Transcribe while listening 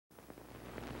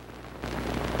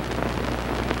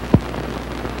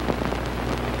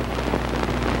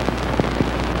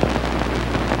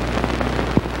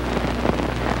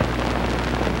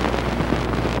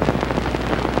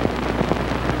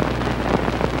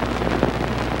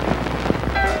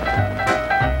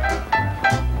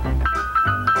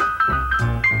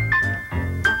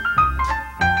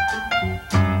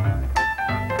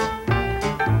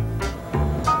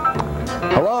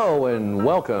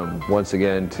Welcome once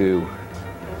again to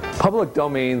Public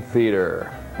Domain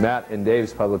Theater. Matt and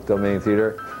Dave's Public Domain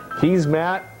Theater. He's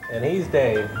Matt. And he's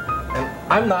Dave.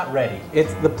 And I'm not ready.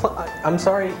 It's I'm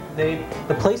sorry, Dave.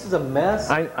 The place is a mess.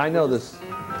 I know this.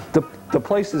 The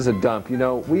place is a dump. You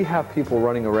know, we have people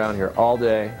running around here all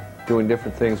day doing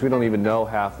different things. We don't even know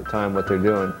half the time what they're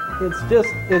doing.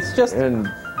 It's just. And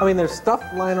I mean, there's stuff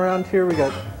lying around here. We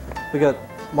got.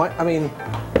 I mean,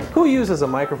 who uses a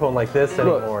microphone like this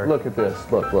anymore? Look at this.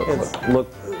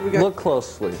 Look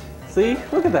closely. See?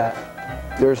 Look at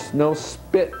that. There's no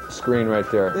spit screen right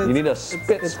there. You need a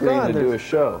spit screen to do a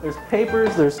show. There's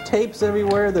papers. There's tapes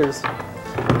everywhere. There's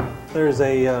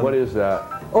a. What is that?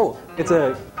 Oh, it's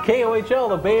a KOHL,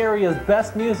 the Bay Area's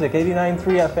best music,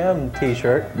 89.3 FM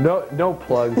T-shirt. No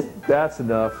plugs. That's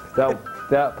enough.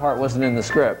 That part wasn't in the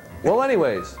script. Well,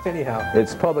 anyways,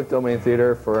 it's Public Domain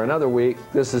Theater for another week.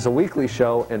 This is a weekly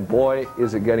show, and boy,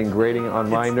 is it getting grating on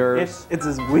my nerves. It's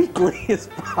as weekly as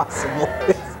possible.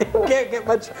 It can't get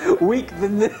much weak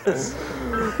than this.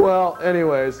 Well,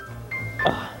 anyways,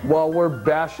 while we're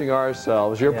bashing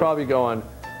ourselves, you're probably going,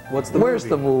 where's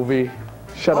the movie?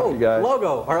 Shut up, you guys.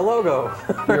 Our logo.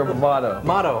 Your motto.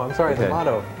 I'm sorry, the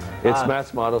motto. It's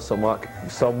Matt's motto, so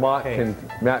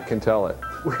Matt can tell it.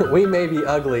 We may be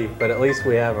ugly, but at least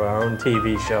we have our own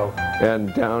TV show.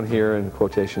 And down here in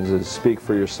quotations is "Speak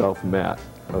for yourself, Matt."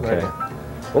 Okay. Right.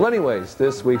 Well, anyways,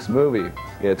 this week's movie,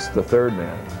 it's The Third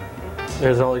Man.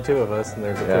 There's only two of us, and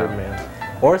there's a third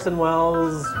man. Orson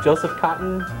Welles, Joseph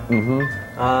Cotton. Mm-hmm.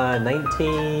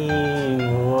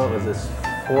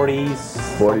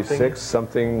 46,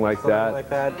 something like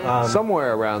that.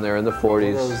 Somewhere around there in the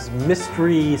 40s. Those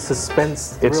mystery,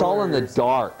 suspense thrillers. It's all in the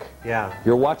dark. Yeah.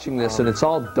 You're watching this and it's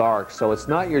all dark, so it's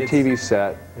not your TV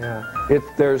set. Yeah.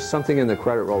 There's something in the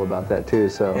credit roll about that too,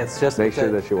 so make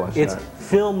sure that you watch that. It's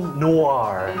film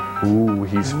noir. Ooh,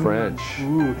 he's French.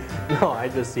 Ooh. No, I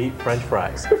just eat French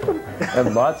fries.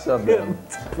 And lots of them.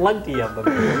 Plenty of them.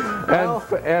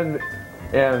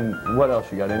 And what else?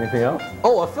 You got anything else?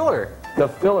 Oh, a filler. The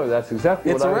filler, that's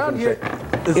exactly what I was around going here.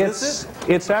 to say.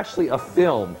 It's actually a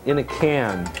film in a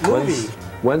can. Movie.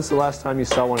 When's the last time you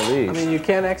saw one of these? I mean, you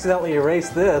can't accidentally erase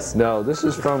this. No, this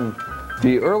is from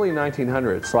the early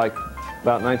 1900s, like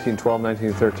about 1912,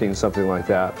 1913, something like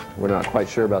that. We're not quite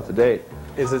sure about the date.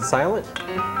 Is it silent?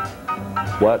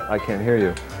 What? I can't hear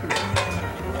you.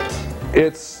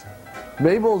 It's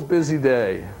Mabel's Busy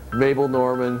Day. Mabel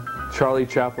Norman, Charlie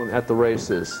Chaplin at the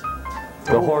races.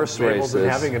 The horse races. Mabel's been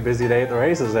having a busy day at the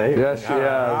races, eh? Yes, she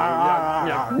has.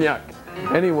 Yuck.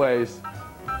 Anyways,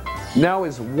 now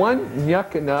is one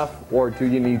yuck enough, or do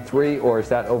you need three, or is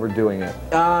that overdoing it?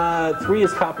 3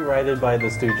 is copyrighted by the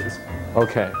Stooges.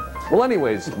 Okay. Well,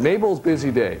 anyways, Mabel's Busy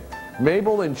Day.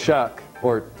 Mabel and Chuck,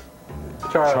 or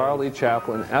Charlie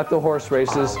Chaplin, at the horse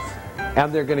races.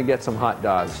 And they're going to get some hot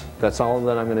dogs. That's all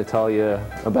that I'm going to tell you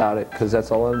about it, because that's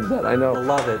all that I know. I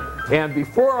love it. And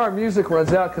before our music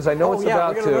runs out, because I know it's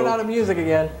about to. We're going to run out of music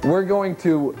again. We're going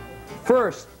to,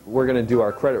 first, we're going to do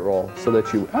our credit roll so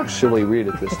that you actually read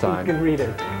it this time. You can read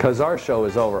it. Because our show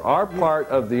is over. Our part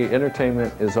of the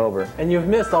entertainment is over. And you've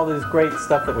missed all this great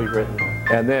stuff that we've written.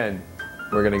 And then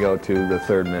we're going to go to The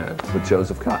Third Man with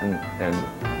Joseph Cotton and...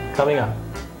 Coming up.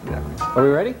 Yeah. Are we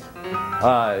ready?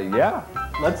 Yeah.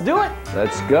 Let's do it.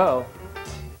 Let's go.